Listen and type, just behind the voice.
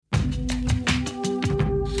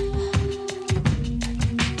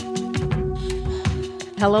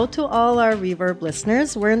Hello to all our Reverb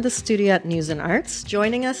listeners. We're in the studio at News and Arts.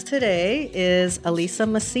 Joining us today is Elisa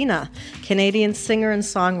Messina, Canadian singer and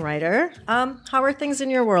songwriter. How are things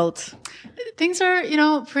in your world? Things are,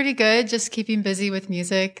 pretty good. Just keeping busy with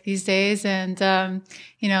music these days and,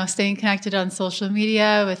 staying connected on social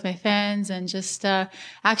media with my fans and just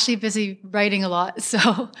actually busy writing a lot.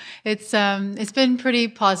 So it's been pretty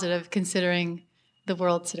positive considering the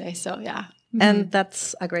world today. So, yeah. And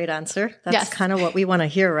that's a great answer. That's kind of what we want to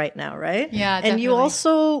hear right now, right? Yeah, and definitely. You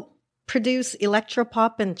also produce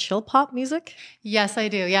electropop and chill pop music? Yes, I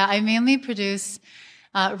do. Yeah, I mainly produce,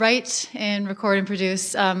 write and record and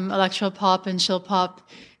produce electropop and chill pop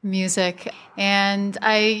music. And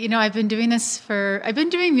I've been doing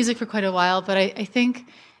music for quite a while, but I think,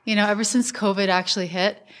 ever since COVID actually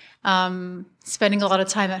hit, spending a lot of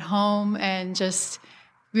time at home and just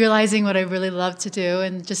realizing what I really love to do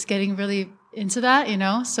and just getting really into that,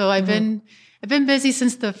 So I've been busy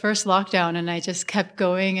since the first lockdown and I just kept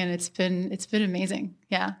going and it's been amazing.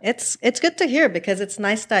 Yeah. It's good to hear because it's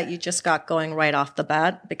nice that you just got going right off the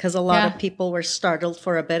bat because a lot of people were startled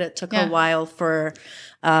for a bit. It took a while for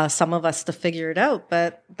some of us to figure it out,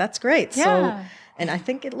 but that's great. Yeah. So, and I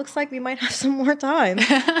think it looks like we might have some more time.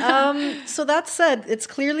 So that said, it's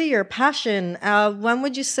clearly your passion. When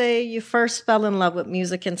would you say you first fell in love with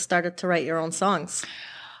music and started to write your own songs?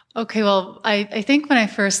 Okay, well, I think when I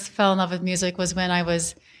first fell in love with music was when I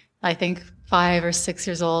was, 5 or 6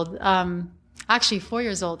 years old. Actually 4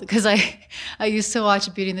 years old because I used to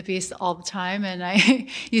watch Beauty and the Beast all the time and I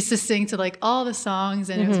used to sing to all the songs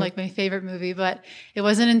and it was my favorite movie. But it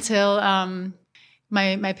wasn't until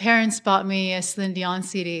my parents bought me a Celine Dion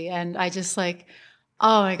CD and I just oh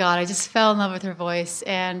my God, I just fell in love with her voice.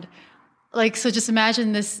 And so just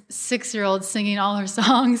imagine this 6-year-old singing all her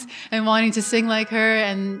songs and wanting to sing like her.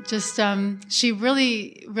 And just, she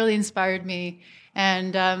really, really inspired me.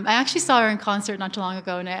 And I actually saw her in concert not too long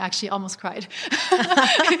ago and I actually almost cried.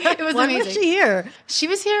 It was amazing. When was she here? She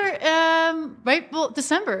was here,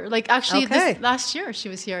 December. This last year she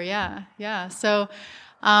was here. Yeah. Yeah. So,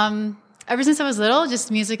 ever since I was little,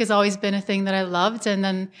 just music has always been a thing that I loved. And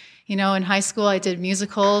then, in high school, I did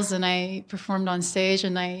musicals and I performed on stage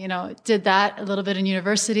and I, did that a little bit in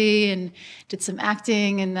university and did some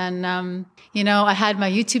acting. And then, I had my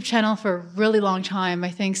YouTube channel for a really long time, I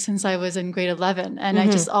think since I was in grade 11. And I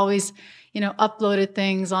just always, uploaded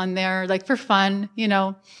things on there, for fun,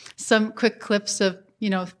 some quick clips of,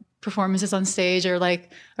 performances on stage or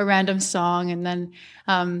a random song. And then,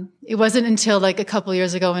 it wasn't until a couple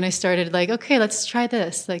years ago when I started okay, let's try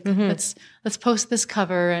this. Let's post this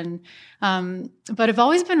cover. And, but I've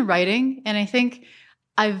always been writing. And I think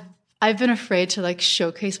I've been afraid to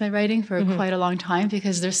showcase my writing for quite a long time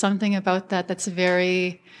because there's something about that that's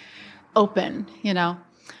very open,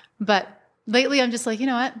 but lately I'm just you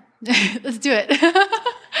know what, let's do it.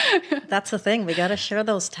 That's the thing. We got to share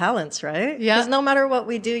those talents, right? Yeah. Because no matter what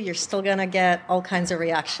we do, you're still going to get all kinds of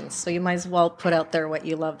reactions. So you might as well put out there what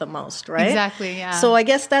you love the most, right? Exactly, yeah. So I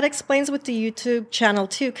guess that explains with the YouTube channel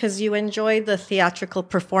too, because you enjoy the theatrical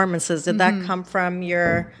performances. Did that come from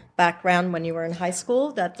your background when you were in high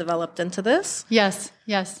school that developed into this? Yes.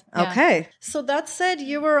 Yeah. Okay. So that said,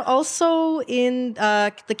 you were also in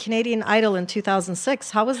the Canadian Idol in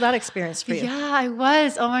 2006. How was that experience for you? Yeah, I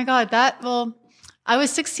was. Oh my God. I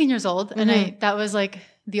was 16 years old and that was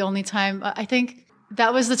the only time, I think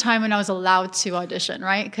that was the time when I was allowed to audition,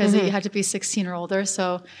 right? Because you had to be 16 or older.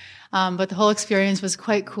 So, but the whole experience was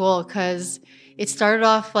quite cool because it started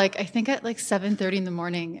off I think at 7:30 in the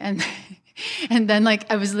morning and, and then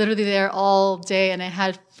I was literally there all day and I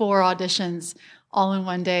had 4 auditions all in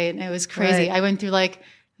one day and it was crazy. Right. I went through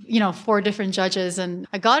 4 different judges and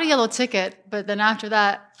I got a yellow ticket, but then after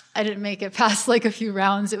that, I didn't make it past a few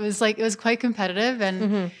rounds. It was quite competitive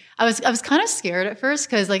and I was kind of scared at first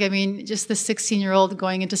because just the 16-year-old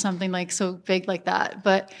going into something so big like that.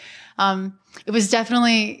 But it was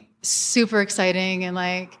definitely super exciting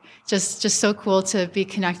and just so cool to be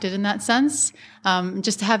connected in that sense.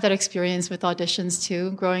 Just to have that experience with auditions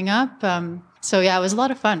too, growing up. So yeah, it was a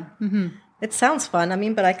lot of fun. It sounds fun.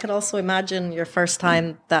 But I could also imagine your first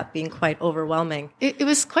time that being quite overwhelming. It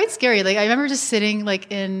was quite scary. I remember just sitting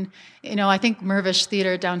in, I think Mirvish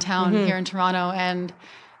Theatre downtown here in Toronto, and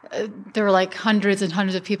there were hundreds and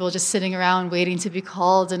hundreds of people just sitting around waiting to be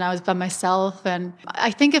called, and I was by myself. And I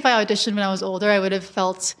think if I auditioned when I was older, I would have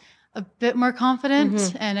felt a bit more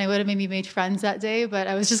confident, and I would have maybe made friends that day, but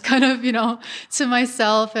I was just kind of, to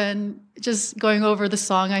myself and just going over the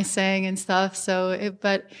song I sang and stuff.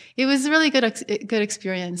 But it was a really good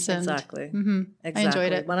experience. And, exactly. I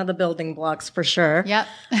enjoyed it. One of the building blocks for sure. Yeah.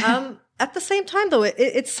 At the same time, though,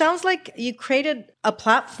 it sounds like you created a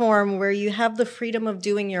platform where you have the freedom of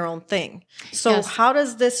doing your own thing. So yes. How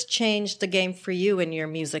does this change the game for you in your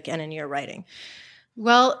music and in your writing?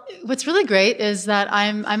 Well, what's really great is that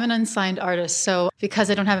I'm an unsigned artist. So because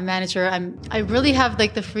I don't have a manager, I really have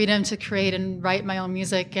like the freedom to create and write my own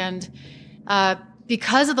music. And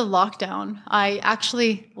because of the lockdown, I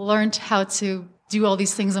actually learned how to do all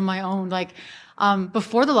these things on my own. Like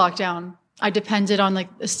before the lockdown, I depended on like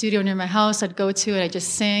a studio near my house. I'd go to it, I'd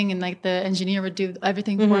just sing, and like the engineer would do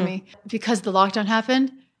everything for me. Because the lockdown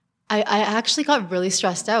happened, I actually got really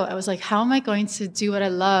stressed out. I was like, how am I going to do what I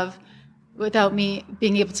love without me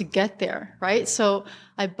being able to get there, right? So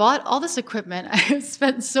I bought all this equipment. I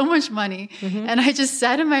spent so much money, and I just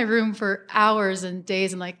sat in my room for hours and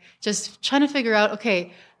days and like just trying to figure out,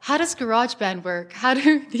 okay, how does GarageBand work? How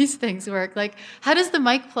do these things work? Like, how does the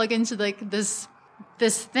mic plug into like this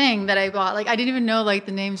thing that I bought? Like, I didn't even know like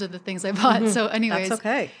the names of the things I bought. So anyways, that's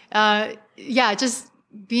okay. Just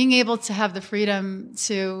being able to have the freedom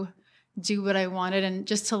to do what I wanted and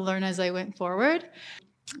just to learn as I went forward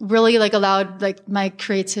really like allowed like my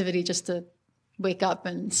creativity just to wake up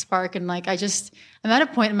and spark. And like, I'm at a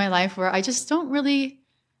point in my life where I just don't really,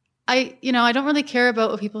 I don't really care about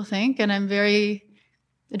what people think. And I'm very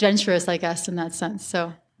adventurous, I guess, in that sense.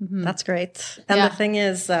 So that's great. And the thing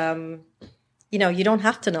is, you don't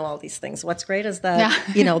have to know all these things. What's great is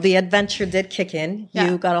that, the adventure did kick in.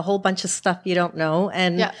 You got a whole bunch of stuff you don't know.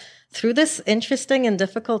 And through this interesting and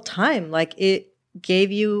difficult time, like it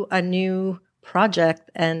gave you a new project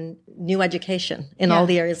and new education in all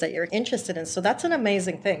the areas that you're interested in. So that's an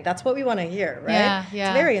amazing thing. That's what we want to hear, right? Yeah.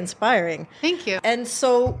 It's very inspiring. Thank you. And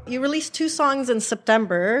so you released 2 songs in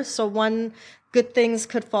September. So one, Good Things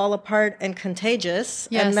Could Fall Apart and Contagious.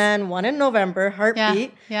 Yes. And then one in November,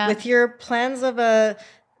 Heartbeat, with your plans of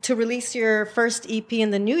to release your first EP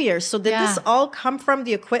in the new year. So did this all come from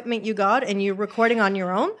the equipment you got and you're recording on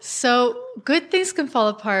your own? So Good Things Can Fall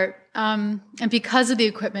Apart. And because of the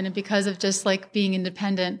equipment and because of just like being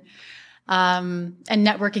independent, and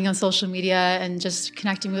networking on social media and just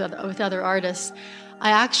connecting with other artists,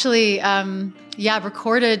 I actually,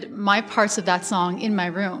 recorded my parts of that song in my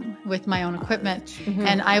room with my own equipment.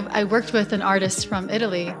 And I worked with an artist from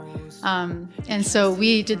Italy. And so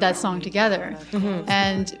we did that song together.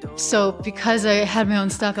 And so because I had my own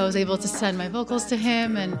stuff, I was able to send my vocals to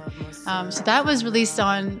him. And so that was released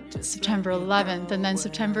on September 11th. And then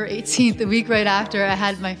September 18th, the week right after, I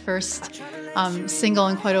had my first single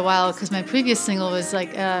in quite a while, because my previous single was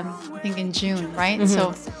like, I think in June, right?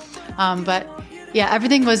 So, but yeah,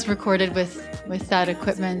 everything was recorded with that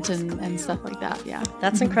equipment and stuff like that. Yeah.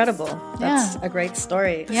 That's incredible. That's a great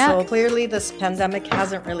story. Yeah. So clearly this pandemic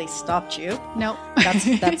hasn't really stopped you. No.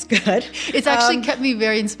 That's good. It's actually kept me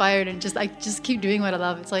very inspired, and I just keep doing what I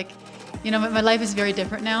love. It's like, my life is very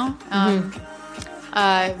different now.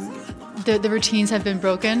 The routines have been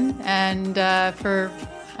broken, and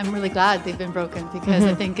I'm really glad they've been broken, because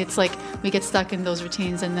I think it's like we get stuck in those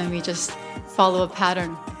routines and then we just follow a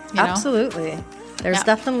pattern. Absolutely. There's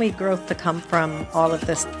definitely growth to come from all of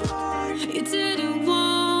this. You didn't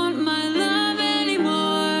want my love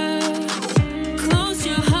anymore. Close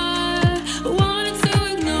your heart. Wanted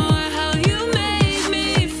to ignore how you made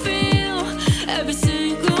me feel. Every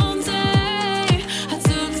single day I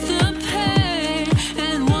took the pain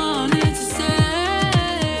and wanted to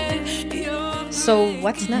stay. So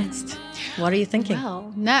what's next? What are you thinking?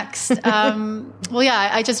 Well, next.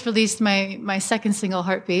 I just released my second single,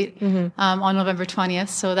 Heartbeat, on November 20th.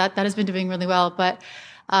 So that has been doing really well. But,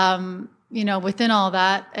 within all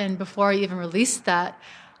that, and before I even released that,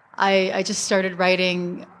 I just started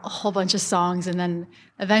writing a whole bunch of songs. And then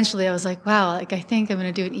eventually I was like, wow, like I think I'm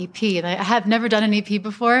going to do an EP. And I have never done an EP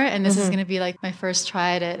before. And this is going to be like my first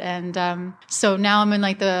try at it. And so now I'm in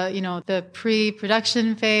like the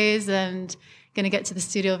pre-production phase, and going to get to the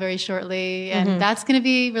studio very shortly, and that's going to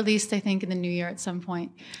be released, I think, in the new year at some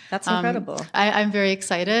point. That's incredible. I'm very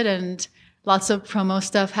excited, and lots of promo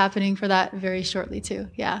stuff happening for that very shortly too.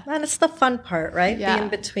 Yeah. And it's the fun part, right? Yeah. The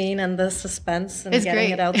in-between and the suspense and it's getting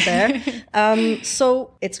great. it out there.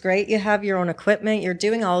 So it's great. You have your own equipment. You're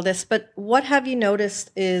doing all this. But what have you noticed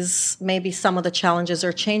is maybe some of the challenges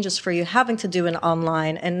or changes for you having to do it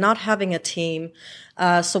online and not having a team?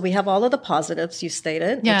 So we have all of the positives you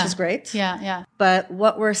stated, which is great. Yeah. But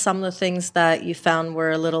what were some of the things that you found were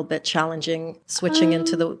a little bit challenging switching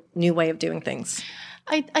into the new way of doing things?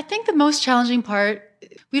 I think the most challenging part,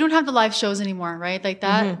 we don't have the live shows anymore, right? Like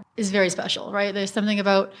that is very special, right? There's something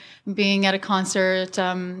about being at a concert,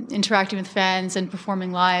 interacting with fans and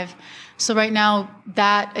performing live. So right now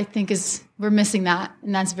that I think we're missing that.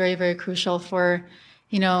 And that's very, very crucial for,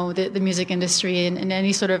 the music industry and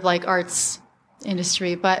any sort of like arts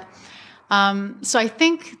industry. But, so I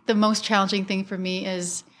think the most challenging thing for me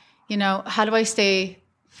is, how do I stay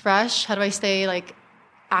fresh? How do I stay like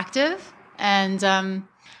active? And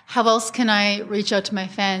how else can I reach out to my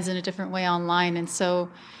fans in a different way online? And so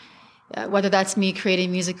whether that's me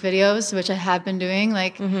creating music videos, which I have been doing,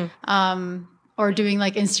 like, or doing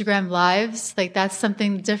like Instagram lives, like that's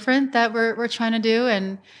something different that we're trying to do.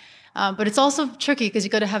 And but it's also tricky because you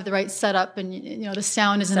got to have the right setup, and the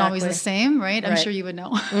sound isn't always the same, right? I'm sure you would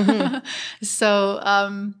know. So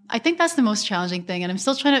I think that's the most challenging thing, and I'm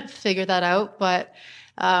still trying to figure that out. But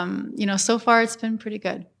so far it's been pretty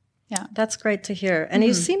good. Yeah. That's great to hear. And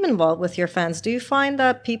you seem involved with your fans. Do you find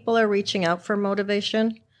that people are reaching out for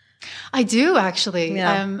motivation? I do, actually.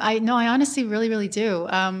 Yeah. I honestly really, really do.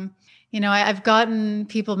 I've gotten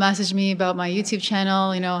people message me about my YouTube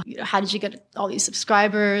channel, how did you get all these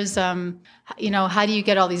subscribers? How do you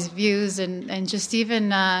get all these views? And just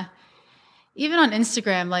even on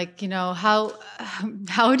Instagram, like,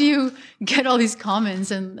 how do you get all these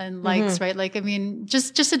comments and likes, right? Like, I mean,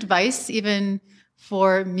 just advice, even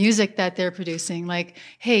for music that they're producing, like,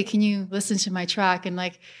 hey, can you listen to my track? And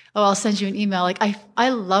like, oh, I'll send you an email. Like, I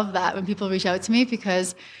love that when people reach out to me,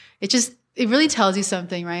 because it really tells you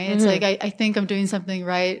something, right? It's like, I think I'm doing something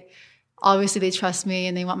right. Obviously they trust me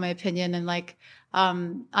and they want my opinion. And like,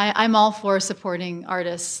 I'm all for supporting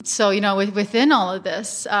artists. So, within all of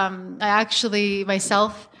this, I actually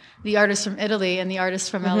myself, the artist from Italy and the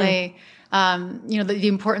artist from LA, the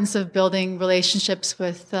importance of building relationships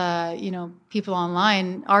with, people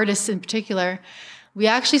online, artists in particular. We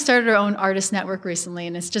actually started our own artist network recently,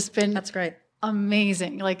 and it's just been That's great.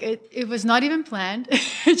 Amazing. Like it was not even planned.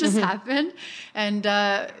 It just happened. And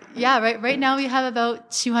right now we have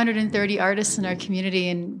about 230 artists in our community,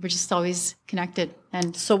 and we're just always connected.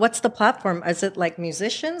 And so what's the platform? Is it like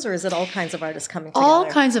musicians, or is it all kinds of artists coming together? All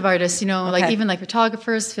kinds of artists, like even like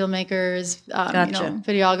photographers, filmmakers, Gotcha.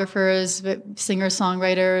 Videographers,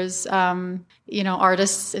 singer-songwriters,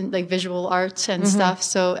 artists and like visual art and stuff.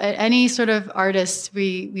 So any sort of artist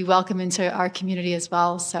we welcome into our community as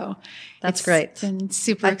well. So that's great. It's been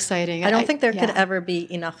super exciting. I don't think there could ever be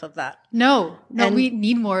enough of that. No, we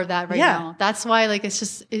need more of that now. That's why like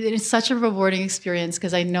it's such a rewarding experience,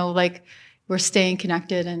 because I know like we're staying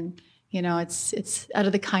connected, and it's out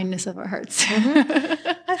of the kindness of our hearts.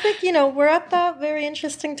 I think we're at that very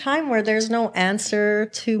interesting time where there's no answer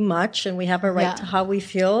too much, and we have a right to how we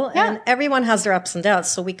feel, and everyone has their ups and downs.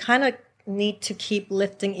 So we kind of need to keep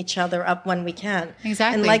lifting each other up when we can.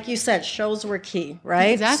 Exactly. And like you said, shows were key,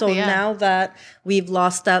 right? Exactly, so now that we've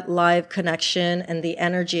lost that live connection and the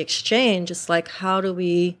energy exchange, it's like, how do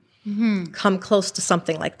we come close to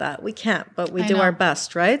something like that? We can't, but we do our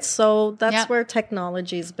best, right? So that's where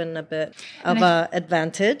technology has been a bit of an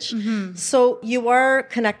advantage. So you are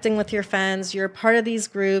connecting with your fans. You're part of these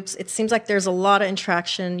groups. It seems like there's a lot of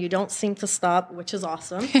interaction. You don't seem to stop, which is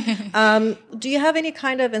awesome. Do you have any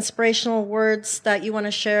kind of inspirational words that you want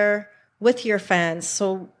to share with your fans?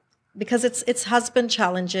 So because it has been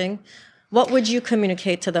challenging, what would you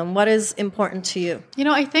communicate to them? What is important to you?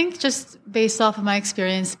 I think just based off of my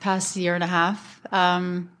experience the past year and a half,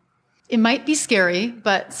 it might be scary,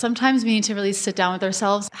 but sometimes we need to really sit down with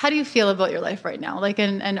ourselves. How do you feel about your life right now? Like,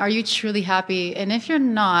 and are you truly happy? And if you're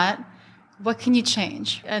not, what can you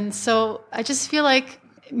change? And so I just feel like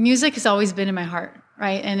music has always been in my heart,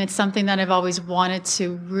 right? And it's something that I've always wanted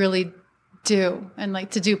to really do, and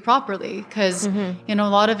like to do properly. Because, a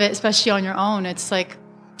lot of it, especially on your own, it's like,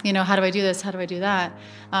 how do I do this? How do I do that?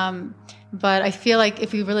 But I feel like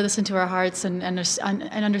if we really listen to our hearts and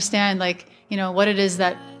understand, like, what it is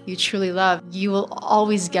that you truly love, you will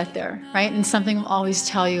always get there, right? And something will always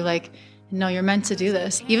tell you, like, no, you're meant to do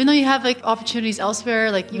this. Even though you have like opportunities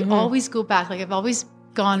elsewhere, like you always go back. Like I've always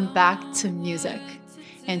gone back to music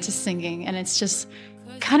and to singing. And it's just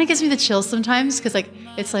kind of gives me the chills sometimes, because like,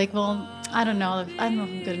 it's like, well, I don't know if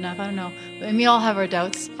I'm good enough. I don't know. And we all have our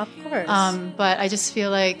doubts. Of course. But I just feel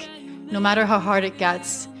like no matter how hard it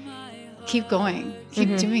gets, keep going,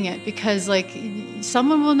 keep doing it, because like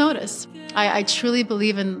someone will notice. I truly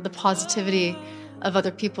believe in the positivity of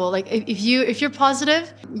other people. Like if you're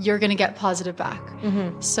positive, you're going to get positive back.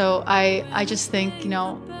 So I just think,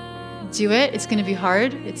 do it. It's going to be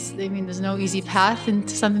hard. There's no easy path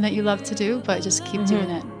into something that you love to do, but just keep doing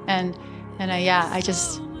it. And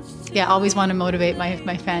yeah, I always want to motivate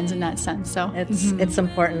my fans in that sense. So it's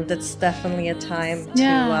important. It's definitely a time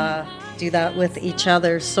Yeah. to do that with each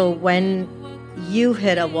other. So when you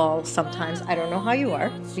hit a wall sometimes, I don't know how you are,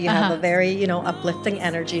 but you have a very, uplifting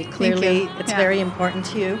energy. Clearly, it's Yeah. very important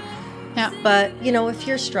to you. Yeah. But, if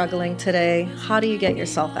you're struggling today, how do you get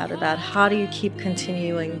yourself out of that? How do you keep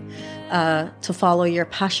continuing to follow your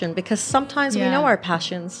passion? Because sometimes we Yeah. know our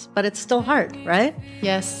passions, but it's still hard, right?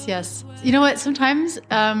 Yes, yes. You know what? Sometimes if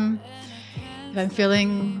I'm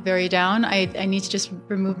feeling very down, I need to just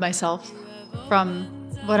remove myself from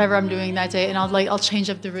whatever I'm doing that day, and I'll change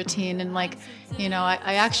up the routine. And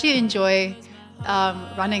I actually enjoy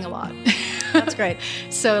running a lot. That's great.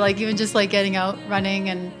 So even just getting out, running,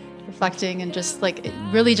 and reflecting, and just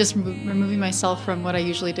really just removing myself from what I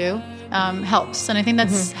usually do helps. And I think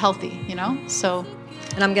that's healthy. So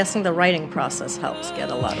And I'm guessing the writing process helps get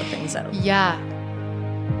a lot of things out. yeah.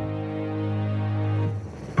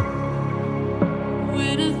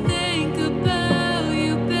 When I think about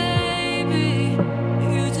you, baby,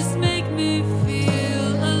 you just make me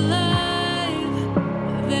feel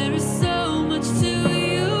alive. There is so much to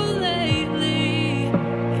you lately,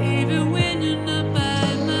 even when you're not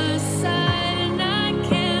by my side, and I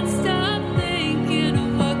can't stop thinking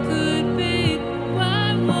of what could be.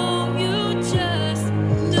 Why won't you just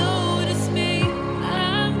notice me?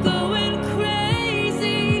 I'm going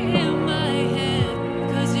crazy in my head,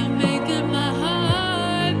 'cause you're making my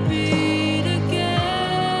heart beat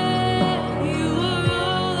again. You are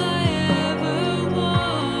all I ever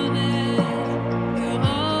wanted. You're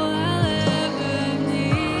all I'll ever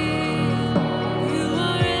need. You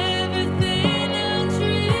are everything I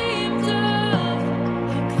dreamed of.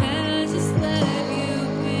 How can I just let you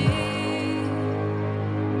be?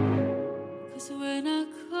 'Cause when I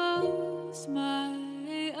close my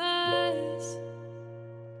eyes,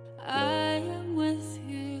 I am with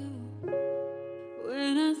you.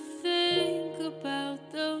 When I think about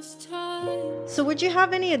those times. So, would you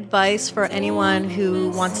have any advice for anyone who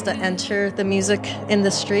wants to enter the music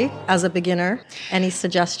industry as a beginner? Any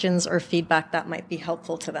suggestions or feedback that might be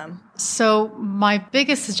helpful to them? So my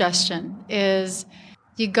biggest suggestion is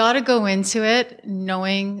you got to go into it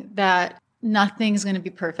knowing that nothing's going to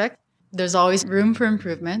be perfect. There's always room for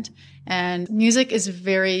improvement, and music is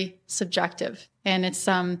very subjective, and it's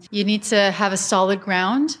you need to have a solid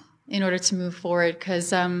ground in order to move forward,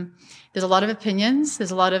 because there's a lot of opinions.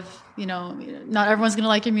 There's a lot of, not everyone's going to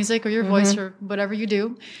like your music or your voice or whatever you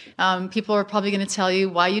do. People are probably going to tell you,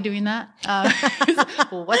 why are you doing that?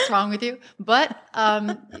 Well, what's wrong with you? But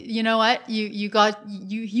you know what?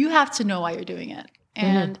 You have to know why you're doing it.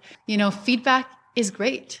 And, feedback is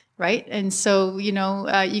great, right? And so, you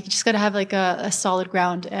just got to have a solid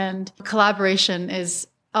ground, and collaboration is,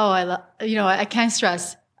 I can't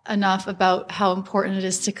stress enough about how important it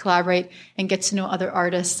is to collaborate and get to know other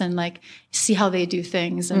artists and see how they do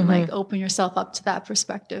things and open yourself up to that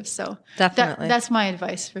perspective. So Definitely. that's my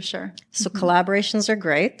advice for sure. So, collaborations are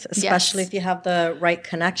great, especially Yes. if you have the right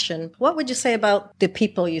connection. What would you say about the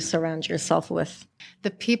people you surround yourself with? The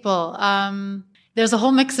people, there's a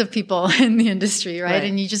whole mix of people in the industry, right? Right.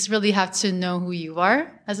 And you just really have to know who you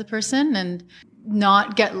are as a person and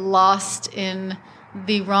not get lost in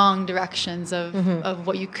the wrong directions of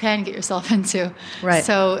what you can get yourself into. Right.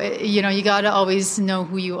 So, you got to always know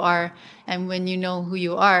who you are. And when you know who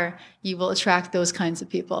you are, you will attract those kinds of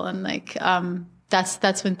people. And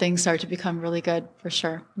that's when things start to become really good, for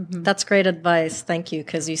sure. That's great advice. Thank you,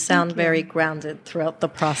 because you sound very grounded throughout the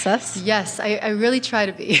process. Yes, I really try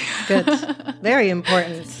to be. Good. Very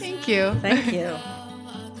important. Thank you. Thank you.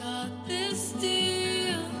 I got this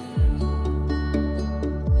deal.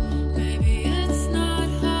 Maybe it's not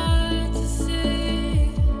hard to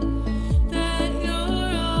see that you're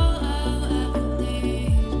all I'll ever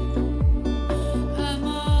need. I'm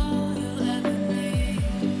all you'll ever need.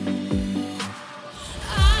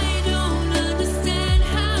 I don't understand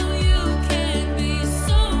how you can be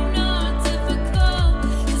so not difficult.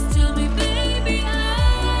 Just tell me, baby, I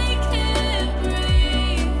can't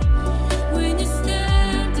breathe when you're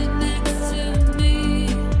standing next to me.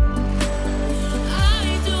 I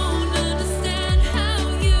don't understand how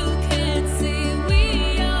you can't see we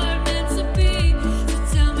are meant to be. So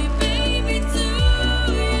tell me, baby, do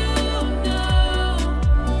you know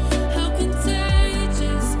how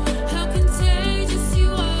contagious you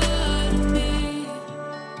are to me?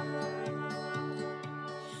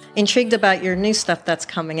 Intrigued about your new stuff that's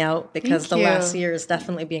coming out, because Thank the you. last year has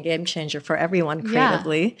definitely been a game changer for everyone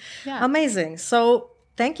creatively. Yeah. Amazing. So,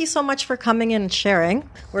 thank you so much for coming in and sharing.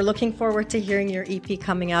 We're looking forward to hearing your EP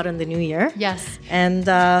coming out in the new year. Yes. And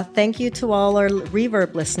thank you to all our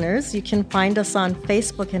Reverb listeners. You can find us on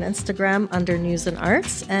Facebook and Instagram under News and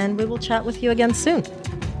Arts, and we will chat with you again soon.